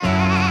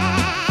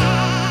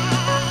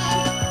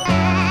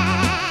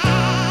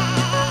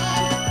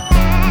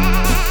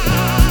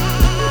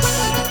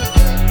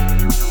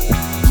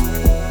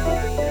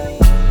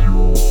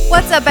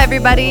What's up,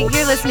 everybody?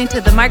 You're listening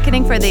to the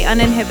Marketing for the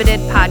Uninhibited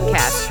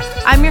podcast.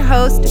 I'm your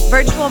host,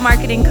 virtual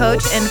marketing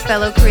coach, and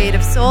fellow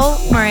creative soul,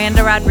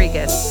 Miranda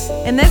Rodriguez.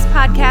 In this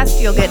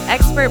podcast, you'll get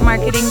expert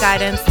marketing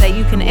guidance that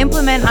you can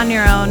implement on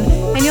your own,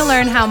 and you'll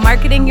learn how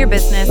marketing your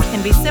business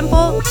can be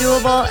simple,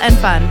 doable, and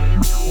fun.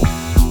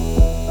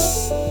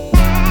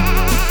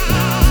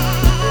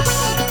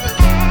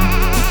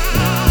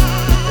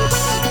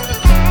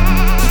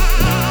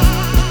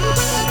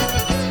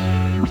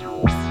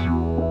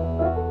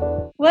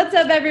 What's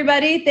up,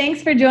 everybody?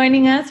 Thanks for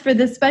joining us for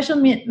this special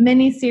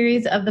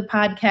mini-series of the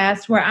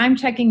podcast where I'm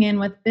checking in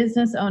with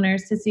business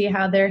owners to see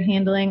how they're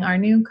handling our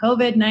new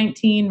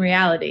COVID-19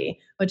 reality,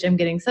 which I'm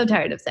getting so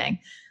tired of saying.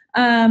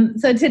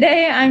 So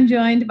today I'm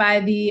joined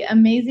by the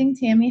amazing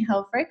Tammy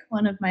Helfrich,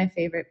 one of my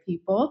favorite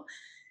people.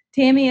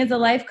 Tammy is a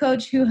life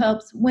coach who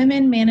helps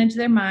women manage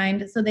their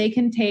mind so they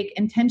can take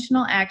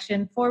intentional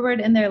action forward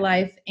in their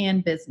life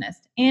and business.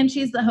 And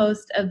she's the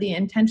host of the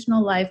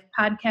Intentional Life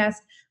podcast,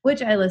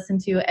 which I listen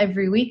to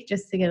every week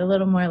just to get a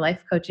little more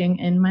life coaching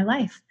in my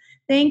life.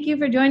 Thank you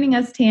for joining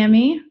us,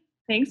 Tammy.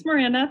 Thanks,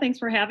 Miranda. Thanks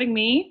for having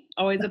me.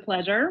 Always a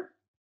pleasure.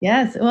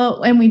 Yes.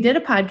 Well, and we did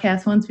a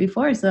podcast once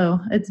before, so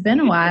it's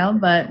been a while,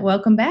 but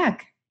welcome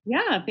back.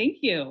 Yeah, thank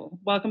you.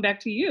 Welcome back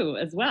to you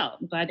as well.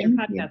 I'm glad you're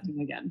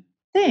podcasting again.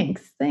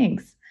 Thanks.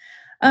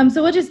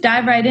 So we'll just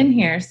dive right in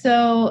here.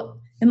 So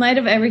in light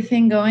of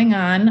everything going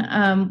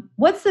on,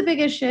 what's the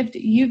biggest shift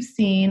you've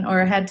seen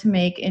or had to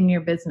make in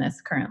your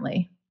business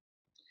currently?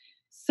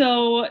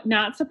 So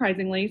not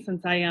surprisingly,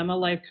 since I am a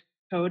life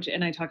coach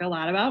and I talk a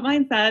lot about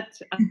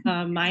mindset,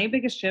 my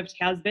biggest shift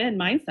has been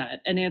mindset.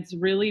 And it's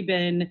really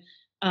been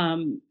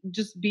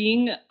just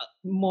being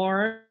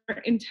more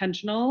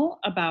intentional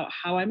about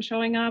how I'm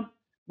showing up,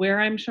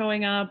 where I'm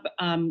showing up,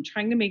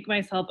 trying to make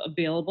myself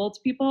available to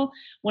people.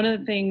 One of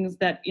the things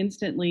that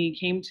instantly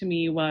came to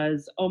me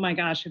was, oh my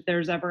gosh, if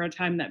there's ever a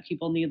time that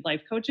people need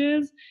life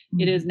coaches,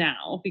 it is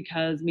now,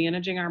 because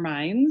managing our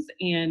minds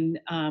and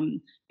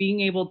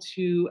being able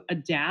to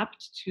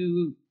adapt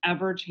to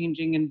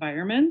ever-changing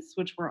environments,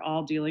 which we're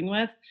all dealing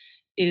with,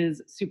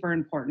 is super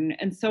important.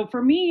 And so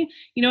for me,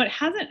 it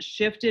hasn't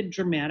shifted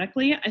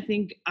dramatically. I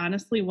think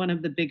honestly, one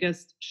of the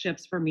biggest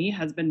shifts for me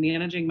has been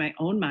managing my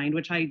own mind,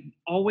 which I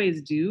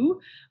always do,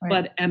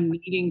 but am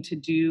needing to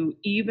do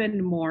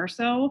even more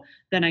so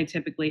than I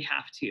typically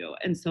have to.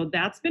 And so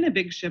that's been a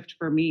big shift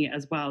for me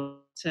as well.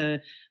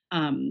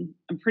 I'm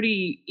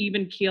pretty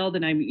even keeled,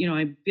 and I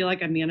feel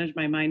like I manage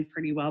my mind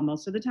pretty well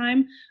most of the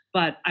time,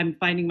 but I'm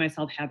finding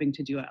myself having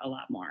to do it a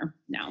lot more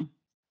now.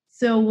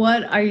 So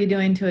what are you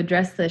doing to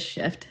address this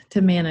shift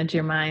to manage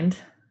your mind?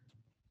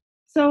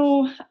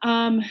 So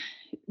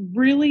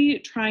really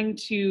trying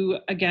to,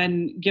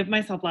 again, give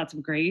myself lots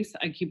of grace.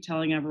 I keep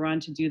telling everyone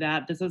to do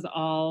that. This is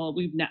all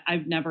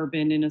I've never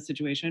been in a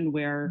situation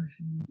where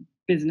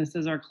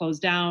businesses are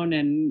closed down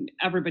and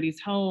everybody's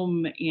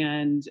home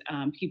and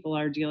people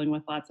are dealing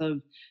with lots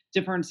of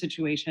different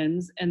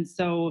situations. And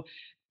so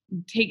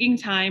taking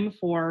time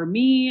for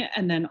me,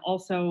 and then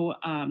also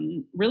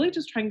really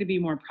just trying to be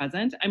more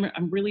present.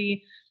 I'm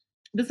really,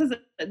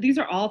 these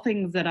are all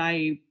things that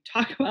I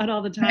talk about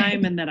all the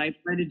time and that I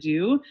try to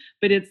do,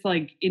 but it's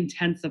like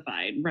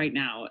intensified right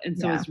now. And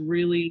so it's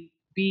really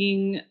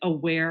being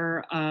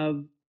aware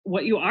of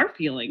what you are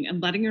feeling and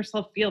letting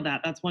yourself feel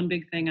that. That's one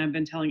big thing I've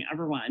been telling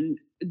everyone.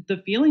 The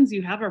feelings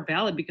you have are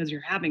valid because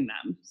you're having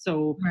them.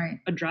 So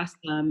address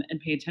them and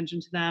pay attention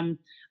to them.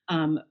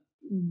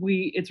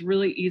 It's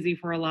really easy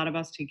for a lot of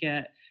us to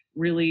get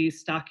really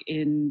stuck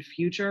in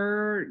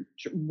future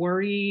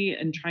worry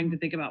and trying to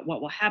think about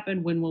what will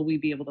happen, when will we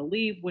be able to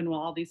leave, when will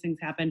all these things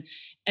happen.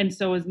 And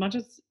so as much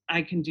as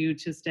I can do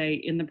to stay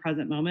in the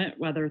present moment,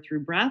 whether through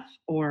breath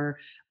or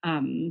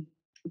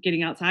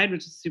getting outside,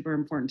 which is super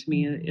important to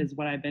me, is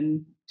what I've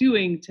been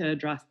doing to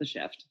address the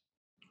shift.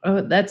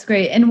 Oh, that's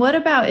great. And what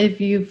about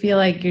if you feel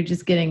like you're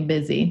just getting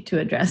busy to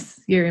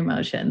address your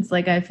emotions?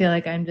 Like, I feel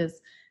like I'm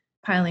just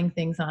piling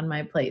things on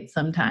my plate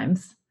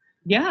sometimes.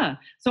 Yeah.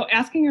 So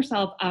asking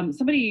yourself,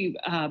 somebody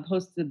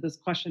posted this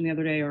question the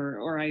other day,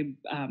 or I,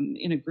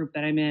 in a group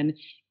that I'm in,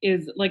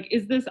 is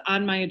this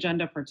on my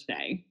agenda for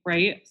today?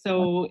 Right.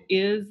 So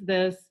is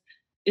this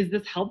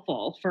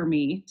helpful for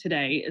me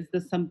today? Is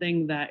this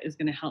something that is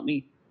going to help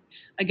me?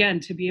 Again,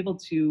 to be able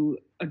to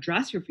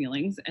address your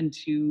feelings and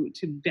to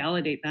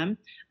validate them.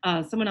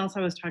 Someone else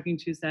I was talking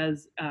to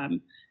says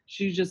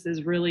she just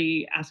is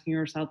really asking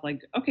herself,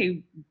 like,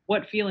 okay,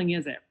 what feeling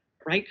is it?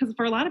 Right? Because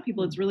for a lot of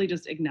people, it's really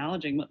just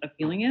acknowledging what the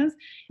feeling is.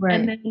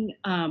 Right. And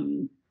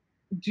then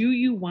do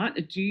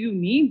you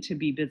need to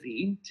be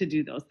busy to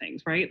do those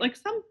things? Right? Like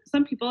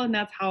some people, and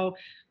that's how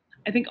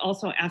I think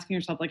also asking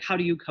yourself, like, how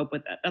do you cope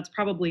with it? That's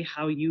probably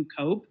how you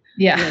cope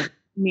with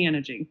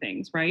managing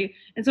things, right?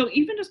 And so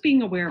even just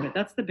being aware of it,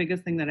 that's the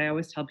biggest thing that I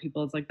always tell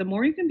people is, like, the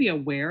more you can be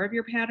aware of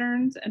your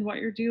patterns and what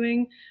you're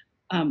doing,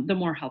 the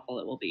more helpful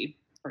it will be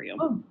for you.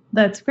 Oh,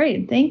 that's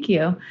great. Thank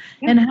you.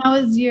 Yeah. And how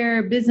is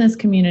your business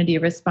community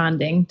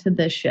responding to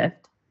this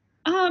shift?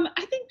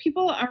 I think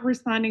people are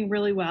responding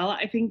really well.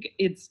 I think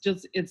it's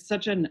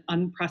such an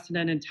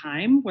unprecedented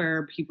time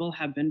where people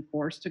have been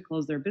forced to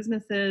close their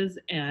businesses.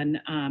 And,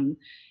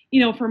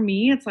 for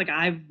me, it's like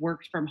I've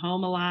worked from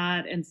home a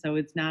lot. And so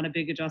it's not a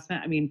big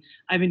adjustment. I mean,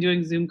 I've been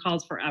doing Zoom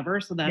calls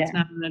forever, so that's Yeah.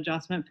 not an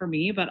adjustment for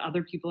me, but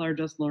other people are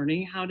just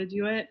learning how to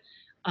do it.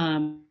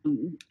 Um,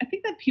 I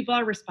think that people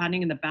are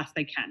responding in the best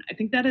they can. I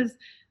think that is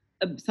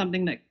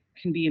something that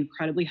can be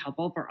incredibly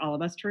helpful for all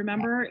of us to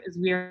remember is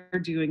we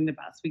are doing the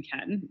best we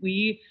can.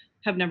 We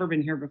have never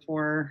been here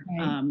before.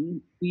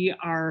 Right. We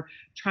are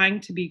trying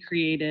to be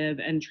creative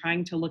and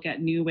trying to look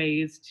at new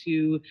ways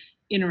to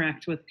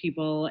interact with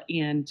people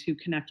and to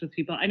connect with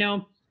people. I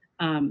know.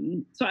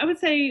 So I would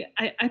say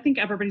I think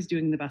everybody's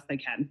doing the best they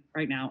can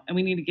right now, and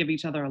we need to give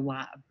each other a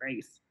lot of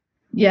grace.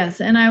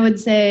 Yes. And I would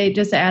say,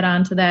 just to add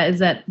on to that, is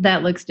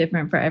that looks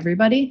different for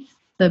everybody.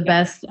 The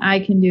best I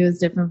can do is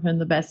different from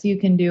the best you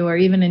can do, or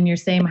even in your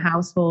same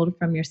household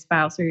from your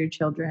spouse or your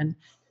children.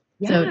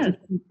 So to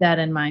keep that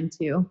in mind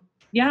too.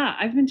 Yeah,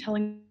 I've been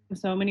telling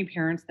so many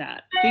parents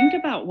that think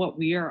about what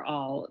we are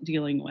all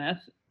dealing with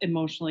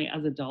emotionally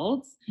as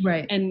adults,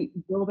 Right. and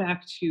go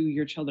back to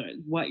your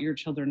children, what your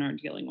children are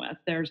dealing with.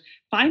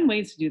 Find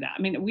ways to do that.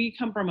 I mean, we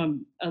come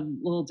from a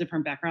little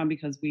different background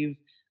because we've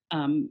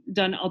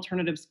done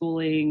alternative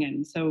schooling,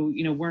 and so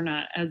we're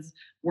not as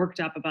worked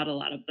up about a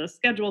lot of the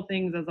schedule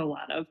things as a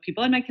lot of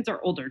people. And my kids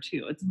are older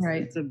too. It's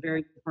a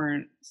very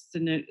different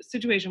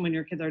situation when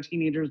your kids are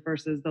teenagers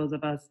versus those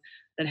of us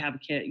that have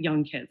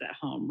young kids at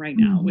home right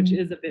now, which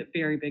is a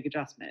very big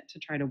adjustment to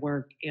try to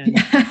work and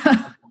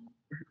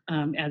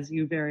as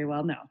you very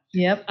well know.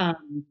 Yep.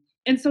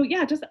 And so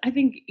I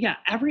think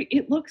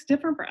it looks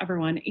different for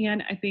everyone.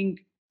 And I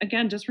think,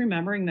 again, just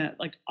remembering that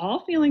like all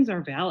feelings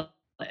are valid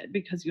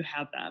because you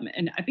have them.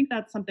 And I think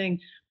that's something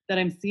that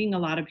I'm seeing a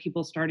lot of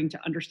people starting to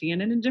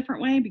understand in a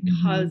different way,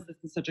 because this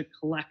is such a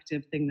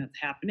collective thing that's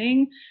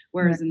happening.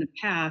 Whereas in the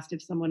past,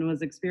 if someone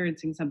was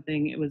experiencing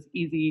something, it was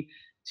easy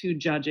to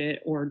judge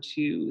it or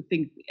to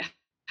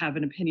have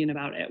an opinion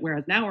about it.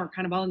 Whereas now we're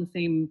kind of all in the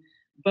same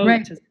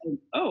boat to say,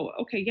 oh,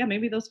 okay, yeah,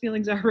 maybe those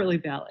feelings are really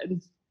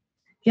valid.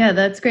 Yeah,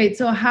 that's great.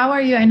 So how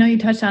are you? I know you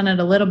touched on it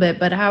a little bit,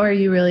 but how are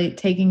you really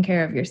taking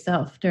care of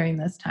yourself during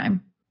this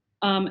time?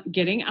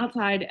 Getting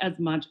outside as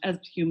much as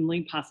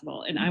humanly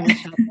possible. And I will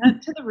shout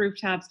that to the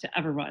rooftops to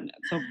everyone.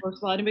 So first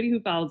of all, anybody who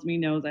follows me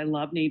knows I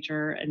love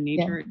nature, and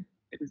nature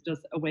is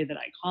just a way that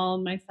I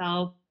calm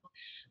myself.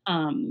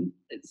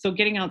 So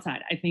getting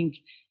outside, I think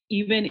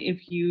even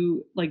if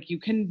you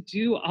can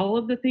do all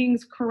of the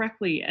things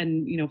correctly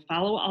and,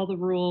 follow all the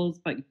rules,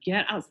 but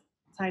get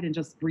outside and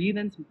just breathe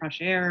in some fresh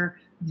air,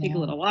 take a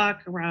little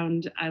walk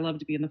around. I love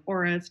to be in the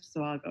forest,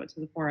 so I'll go to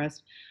the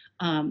forest.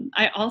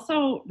 I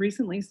also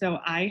recently, so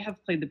I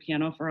have played the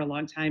piano for a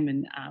long time,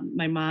 and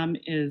my mom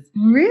is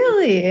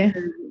really.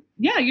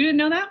 Yeah, you didn't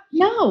know that?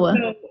 No.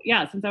 So,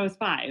 yeah, since I was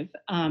 5.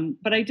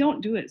 But I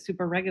don't do it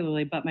super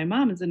regularly. But my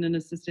mom is in an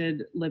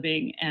assisted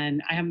living,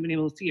 and I haven't been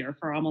able to see her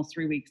for almost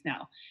 3 weeks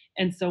now.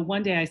 And so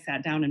one day I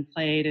sat down and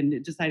played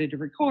and decided to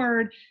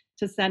record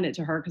to send it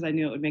to her because I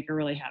knew it would make her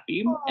really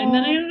happy. Aww. And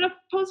then I ended up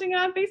posting it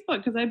on Facebook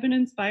because I've been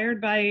inspired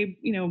by,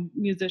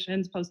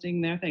 musicians posting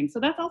their things.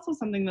 So that's also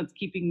something that's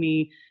keeping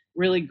me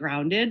really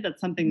grounded. That's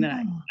something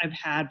that I've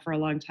had for a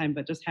long time,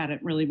 but just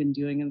hadn't really been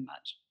doing as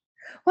much.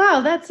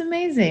 Wow, that's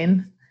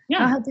amazing.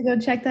 Yeah. I'll have to go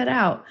check that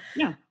out.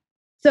 Yeah.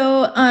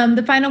 So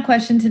the final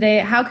question today,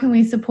 how can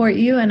we support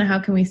you and how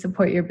can we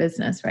support your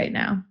business right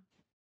now?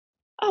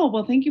 Oh,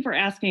 well, thank you for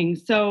asking.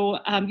 So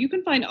you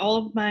can find all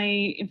of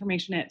my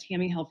information at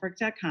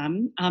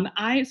tammyhelfrich.com.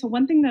 So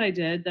one thing that I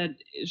did that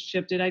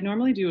shifted, I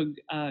normally do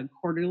a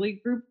quarterly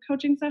group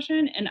coaching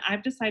session, and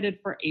I've decided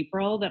for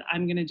April that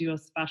I'm going to do a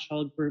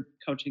special group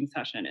coaching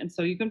session. And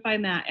so you can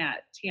find that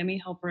at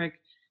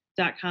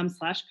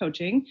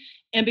tammyhelfrich.com/coaching.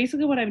 And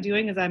basically what I'm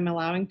doing is I'm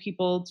allowing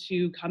people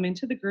to come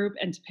into the group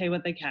and to pay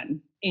what they can.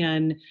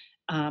 And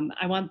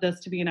I want this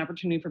to be an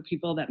opportunity for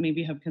people that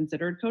maybe have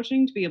considered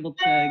coaching to be able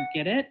to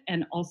get it,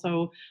 and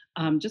also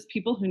just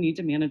people who need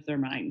to manage their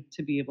mind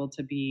to be able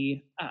to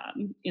be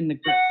in the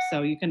group.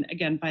 So you can,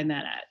 again, find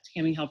that at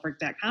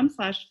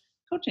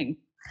tammyhelfrich.com/coaching.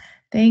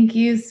 Thank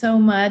you so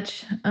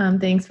much.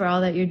 Thanks for all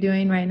that you're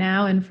doing right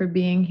now and for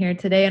being here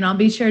today. And I'll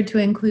be sure to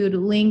include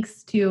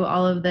links to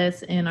all of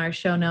this in our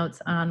show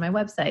notes on my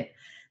website.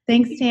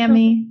 Thanks,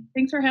 Tammy.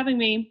 Thanks for having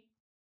me.